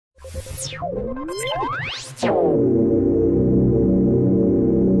And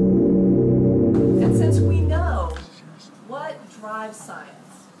since we know what drives science,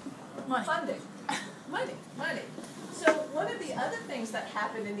 funding, money. So one of the other things that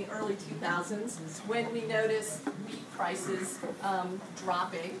happened in the early 2000s when we noticed wheat prices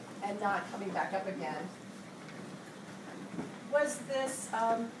dropping and not coming back up again was this,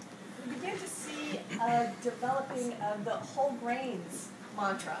 we began to see a developing of the whole grains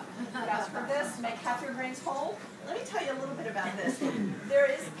mantra. You guys heard this? Make half your grains whole? Let me tell you a little bit about this.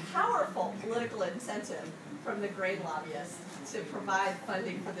 There is powerful political incentive from the grain lobbyists to provide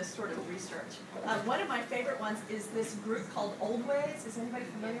funding for this sort of research. One of my favorite ones is this group called Old Ways. Is anybody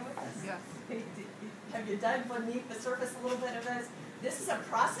familiar with this? Yes. Have you dug beneath the surface a little bit of this? This is a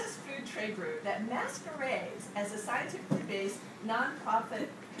processed food trade route that masquerades as a scientifically based, nonprofit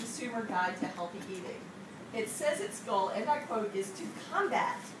consumer guide to healthy eating. It says its goal, and I quote, is to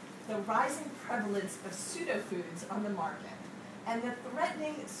combat the rising prevalence of pseudo-foods on the market and the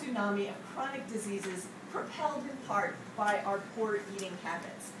threatening tsunami of chronic diseases propelled in part by our poor eating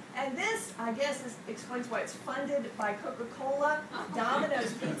habits. And this, I guess, explains why it's funded by Coca-Cola,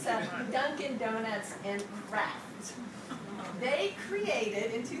 Domino's Pizza, Dunkin' Donuts, and Kraft. They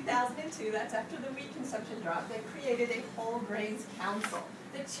created, in 2002, that's after the wheat consumption dropped, they created a whole grains council.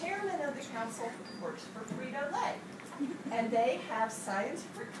 The chairman of the council works for Frito-Lay. And they have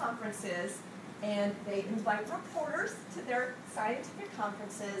scientific conferences, and they invite reporters to their scientific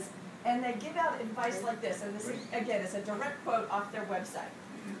conferences, and they give out advice like this. And this, again, is a direct quote off their website.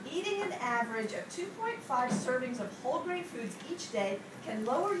 Eating an average of 2.5 servings of whole grain foods each day can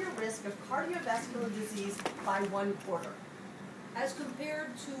lower your risk of cardiovascular disease by 1/4. As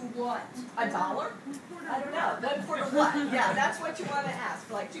compared to what? $1? I don't know. 1/4 of what? Yeah, that's what you want to ask.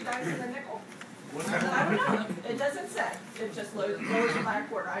 Like 2 dimes and a nickel? I don't know. It doesn't say. It just lowers it by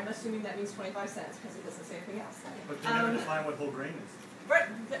 1/4. I'm assuming that means 25 cents because it doesn't say anything else. But you never define what whole grain is. Right.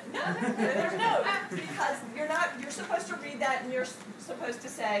 No, there's no. Because you're supposed to read that and you're supposed to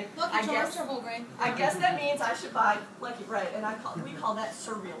say, Lucky Charms are whole grain. I guess that means I should buy Lucky, right, and we call that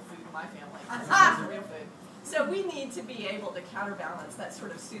surreal food in my family. Surreal food. So we need to be able to counterbalance that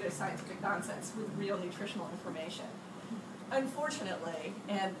sort of pseudoscientific nonsense with real nutritional information. Unfortunately,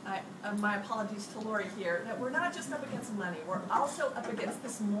 and my apologies to Lori here, that we're not just up against money, we're also up against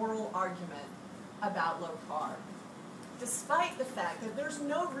this moral argument about low carb. Despite the fact that there's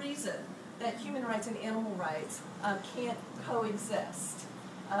no reason that human rights and animal rights can't coexist,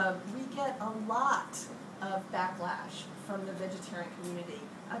 we get a lot of backlash from the vegetarian community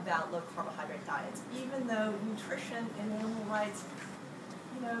about low carbohydrate diets, even though nutrition and animal rights,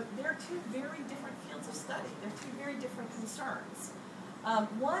 you know, they're two very different fields of study. They're two very different concerns. I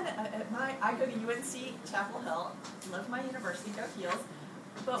go to UNC Chapel Hill, love my university, go Heels,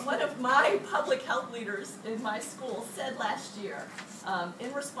 but one of my public health leaders in my school said last year,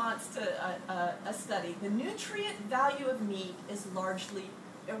 in response to a study, the nutrient value of meat is largely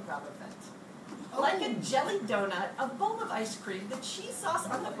irrelevant. Like a jelly donut, a bowl of ice cream, the cheese sauce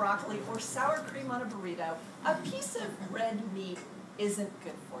on the broccoli, or sour cream on a burrito, a piece of red meat isn't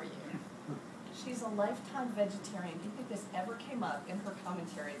good for you. She's a lifetime vegetarian. Do you think this ever came up in her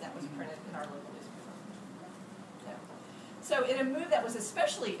commentary that was printed in our local newspaper? No. So in a move that was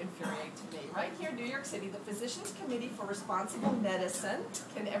especially infuriating to me, right here in New York City, the Physicians Committee for Responsible Medicine,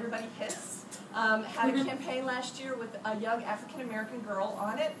 can everybody hiss, had a campaign last year with a young African-American girl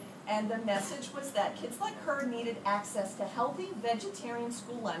on it. And the message was that kids like her needed access to healthy vegetarian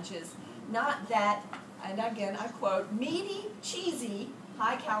school lunches, not that, and again I quote, meaty, cheesy,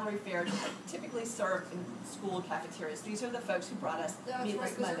 high-calorie fare typically served in school cafeterias. These are the folks who brought us Meatless Mondays. That's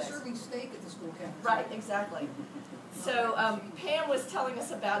right, because they're serving steak at the school cafeteria. Right, exactly. So Pam was telling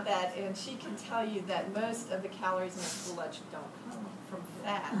us about that, and she can tell you that most of the calories in a school lunch don't come from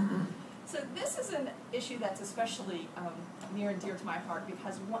fat. So this is an issue that's especially near and dear to my heart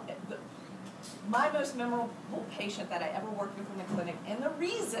because my most memorable patient that I ever worked with in the clinic, and the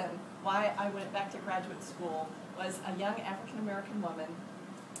reason why I went back to graduate school, was a young African-American woman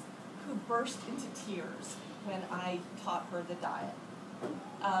who burst into tears when I taught her the diet.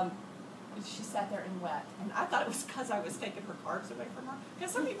 She sat there and wept, and I thought it was because I was taking her carbs away from her,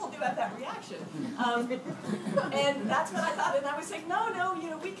 because some people do have that reaction. And that's what I thought, and I was saying, no, you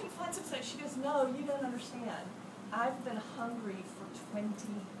know, we can find some stuff. She goes, no, you don't understand. I've been hungry for 20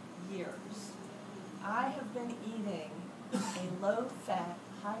 years. I have been eating a low-fat,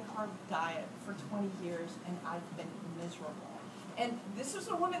 high-carb diet for 20 years, and I've been miserable. And this was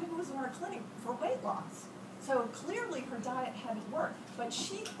a woman who was in our clinic for weight loss. So clearly her diet hadn't worked, but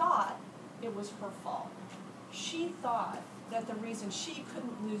she thought it was her fault. She thought that the reason she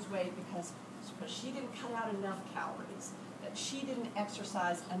couldn't lose weight because she didn't cut out enough calories, that she didn't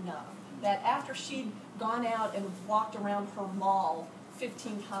exercise enough, that after she'd gone out and walked around her mall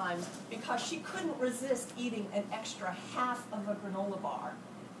 15 times because she couldn't resist eating an extra half of a granola bar,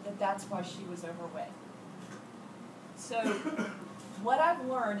 that's why she was overweight. So what I've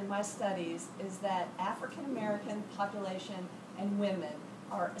learned in my studies is that African American population and women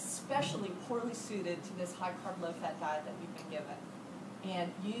are especially poorly suited to this high-carb, low-fat diet that we've been given.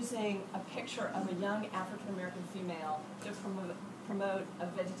 And using a picture of a young African American female to promote a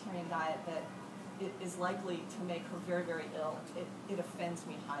vegetarian diet that is likely to make her very, very ill, it offends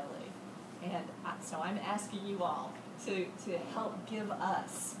me highly. And so I'm asking you all to help give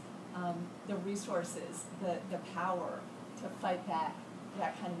us the resources, the power to fight back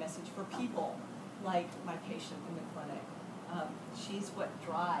that kind of message for people like my patient in the clinic. She's what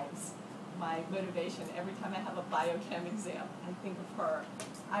drives my motivation. Every time I have a biochem exam, I think of her.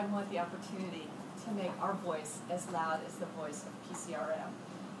 I want the opportunity to make our voice as loud as the voice of PCRM.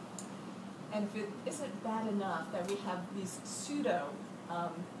 And if it isn't bad enough that we have these pseudo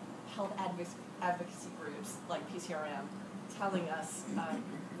health advocacy groups like PCRM telling us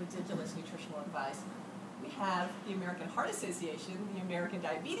ridiculous nutritional advice, we have the American Heart Association, the American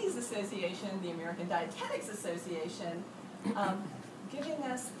Diabetes Association, the American Dietetics Association, giving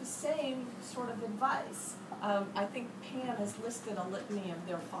us the same sort of advice. I think Pam has listed a litany of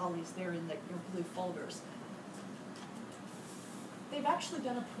their follies there in your blue folders. They've actually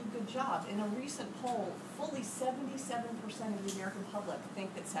done a pretty good job. In a recent poll, fully 77% of the American public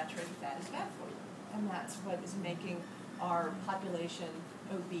think that saturated fat is bad for you. And that's what is making our population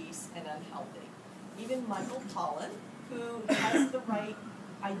obese and unhealthy. Even Michael Pollan, who has the right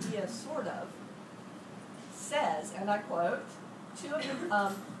idea, sort of, says, and I quote,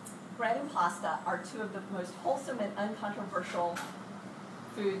 bread and pasta are two of the most wholesome and uncontroversial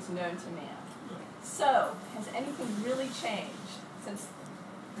foods known to man. So, has anything really changed since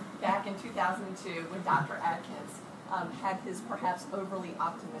back in 2002 when Dr. Atkins had his perhaps overly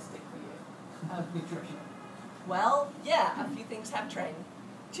optimistic view of nutrition? Well, yeah, a few things have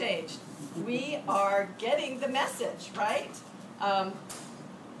changed. We are getting the message, right?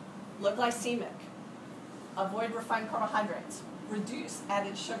 Low glycemic, avoid refined carbohydrates, reduce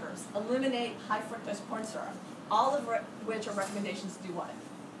added sugars, eliminate high fructose corn syrup, all of which are recommendations to do what?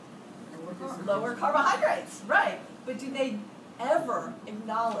 Lower carbohydrates, right. But do they ever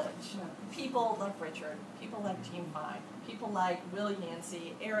acknowledge people like Richard, people like Gene Fine, people like Will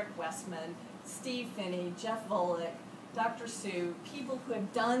Yancey, Eric Westman, Steve Finney, Jeff Volek, Dr. Sue, people who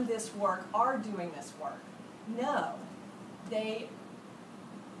have done this work, are doing this work? No. They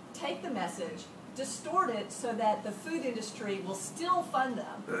take the message, distort it so that the food industry will still fund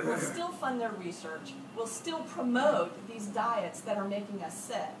them, will still fund their research, will still promote these diets that are making us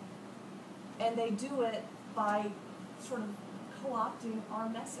sick. And they do it by sort of co-opting our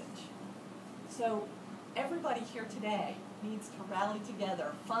message. So everybody here today needs to rally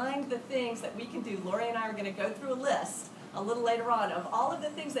together, find the things that we can do. Lori and I are going to go through a list a little later on of all of the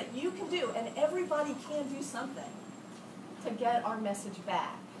things that you can do, and everybody can do something to get our message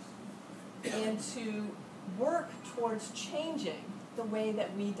back and to work towards changing the way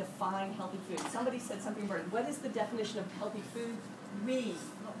that we define healthy food. Somebody said something very, what is the definition of healthy food?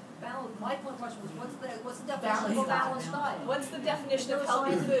 My question was, what's the definition of a balanced diet? What's the definition of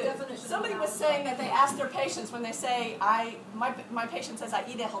healthy food? Somebody was saying that they ask their patients when they say, my patient says I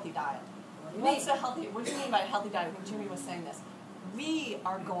eat a healthy diet. What's a healthy, what do you mean by a healthy diet? When Jimmy was saying this, we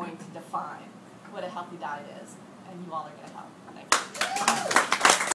are going to define what a healthy diet is, and you all are going to help. Thank you.